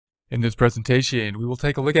In this presentation, we will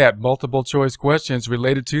take a look at multiple choice questions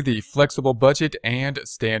related to the flexible budget and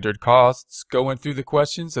standard costs, going through the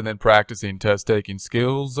questions and then practicing test-taking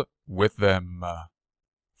skills with them.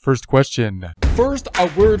 First question. First, a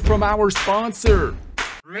word from our sponsor.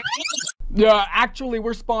 Yeah, actually,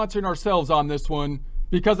 we're sponsoring ourselves on this one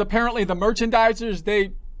because apparently the merchandisers,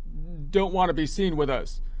 they don't want to be seen with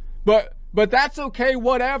us. But that's okay,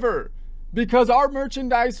 whatever. Because our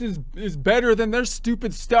merchandise is better than their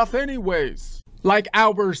stupid stuff anyways. Like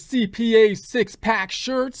our CPA 6-pack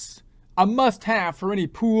shirts, a must-have for any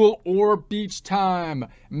pool or beach time.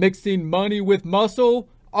 Mixing money with muscle,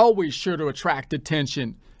 always sure to attract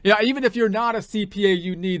attention. Yeah, even if you're not a CPA,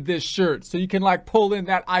 you need this shirt so you can like pull in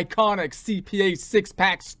that iconic CPA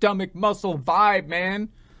 6-pack stomach muscle vibe, man.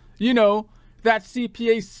 You know, that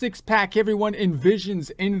CPA 6-pack everyone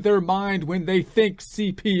envisions in their mind when they think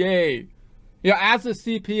CPA. Yeah, as a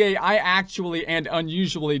CPA, I actually and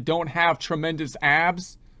unusually don't have tremendous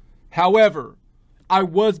abs. However, I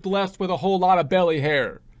was blessed with a whole lot of belly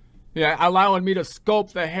hair. Yeah, allowing me to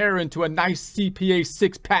sculpt the hair into a nice CPA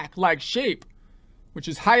 6-pack like shape, which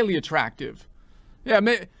is highly attractive. Yeah,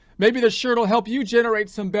 maybe the shirt will help you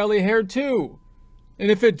generate some belly hair too.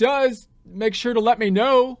 And if it does, make sure to let me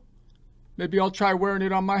know. Maybe I'll try wearing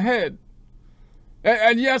it on my head.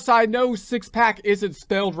 And yes, I know 6-pack isn't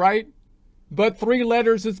spelled right. But 3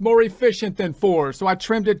 letters is more efficient than 4, so I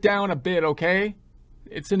trimmed it down a bit, okay?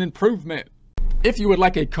 It's an improvement. If you would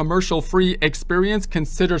like a commercial-free experience,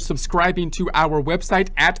 consider subscribing to our website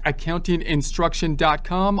at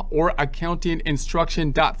accountinginstruction.com or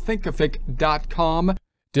accountinginstruction.thinkific.com.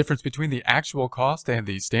 Difference between the actual cost and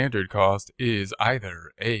the standard cost is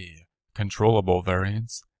either A, controllable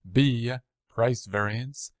variance, B, price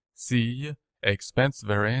variance, C, expense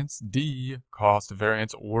variance, D, cost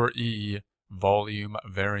variance, or E, volume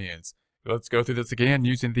variance. Let's go through this again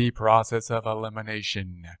using the process of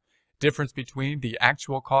elimination. Difference between the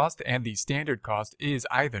actual cost and the standard cost is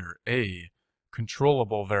either A,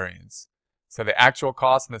 controllable variance. So the actual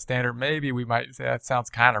cost and the standard, maybe we might say that sounds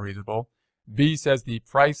kind of reasonable. B says the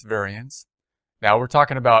price variance. Now we're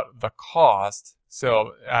talking about the cost.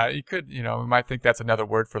 So we might think that's another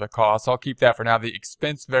word for the cost. I'll keep that for now. The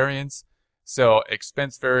expense variance. So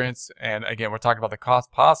expense variance, and again, we're talking about the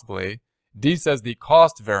cost possibly. D says the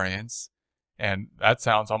cost variance, and that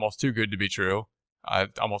sounds almost too good to be true,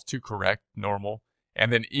 almost too correct, normal.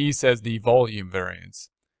 And then E says the volume variance.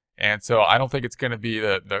 And so I don't think it's going to be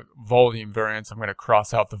the volume variance. I'm going to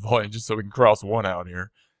cross out the volume just so we can cross one out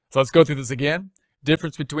here. So let's go through this again.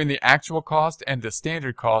 Difference between the actual cost and the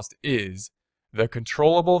standard cost is the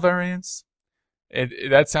controllable variance.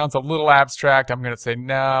 That sounds a little abstract. I'm going to say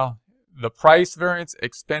no. The price variance,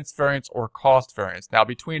 expense variance, or cost variance. Now,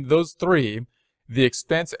 between those three, the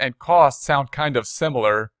expense and cost sound kind of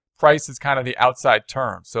similar. Price is kind of the outside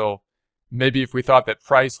term. So maybe if we thought that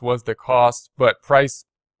price was the cost, but price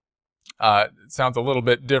sounds a little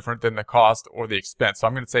bit different than the cost or the expense. So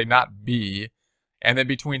I'm going to say not B. And then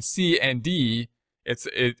between C and D,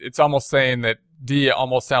 it's almost saying that D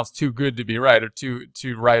almost sounds too good to be right, or too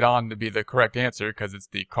right on to be the correct answer because it's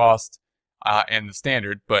the cost and the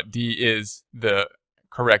standard, but D is the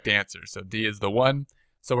correct answer. So D is the one.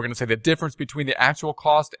 So we're going to say the difference between the actual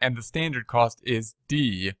cost and the standard cost is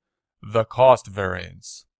D, the cost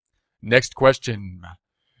variance. Next question.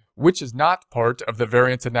 Which is not part of the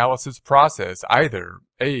variance analysis process? Either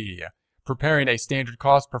A, preparing a standard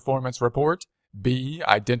cost performance report, B,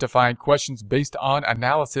 identifying questions based on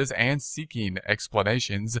analysis and seeking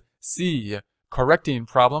explanations, C, correcting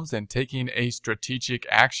problems and taking strategic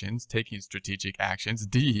actions,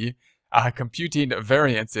 D, computing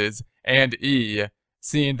variances, and E,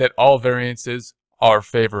 seeing that all variances are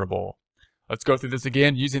favorable. Let's go through this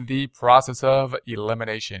again using the process of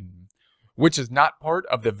elimination. Which is not part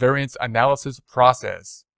of the variance analysis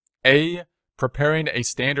process? A, preparing a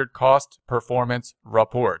standard cost performance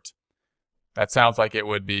report. That sounds like it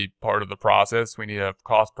would be part of the process. We need a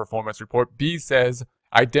cost performance report. B says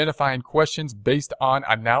identifying questions based on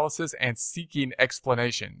analysis and seeking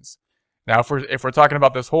explanations. Now, if we're talking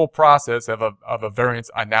about this whole process of a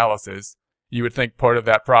variance analysis, you would think part of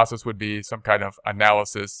that process would be some kind of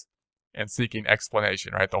analysis and seeking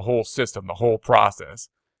explanation, right? The whole system, the whole process.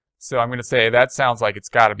 So I'm going to say that sounds like it's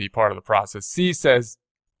got to be part of the process. C says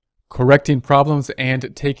correcting problems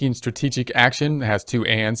and taking strategic action. It has 2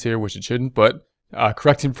 ands here, which it shouldn't, but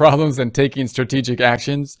correcting problems and taking strategic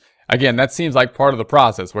actions. Again, that seems like part of the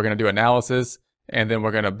process. We're going to do analysis, and then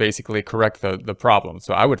we're going to basically correct the problem.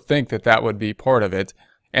 So I would think that would be part of it.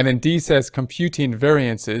 And then D says computing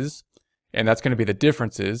variances, and that's going to be the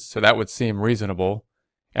differences, so that would seem reasonable.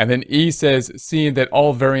 And then E says, seeing that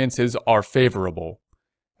all variances are favorable.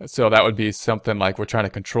 So that would be something like we're trying to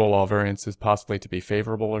control all variances possibly to be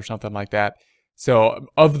favorable or something like that. So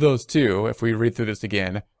of those two, if we read through this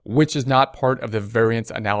again, which is not part of the variance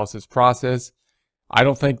analysis process, I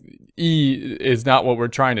don't think E is not what we're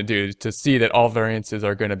trying to do, to see that all variances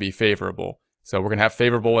are going to be favorable. So we're going to have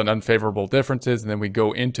favorable and unfavorable differences, and then we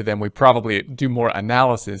go into them. We probably do more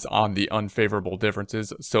analysis on the unfavorable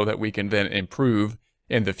differences so that we can then improve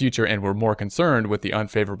in the future, and we're more concerned with the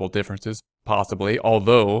unfavorable differences, possibly.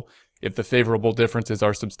 Although, if the favorable differences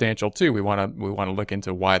are substantial too, we want to look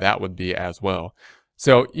into why that would be as well.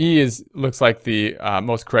 So E looks like the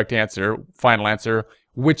most correct answer, final answer,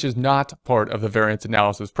 which is not part of the variance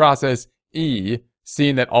analysis process. E,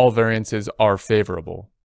 seeing that all variances are favorable.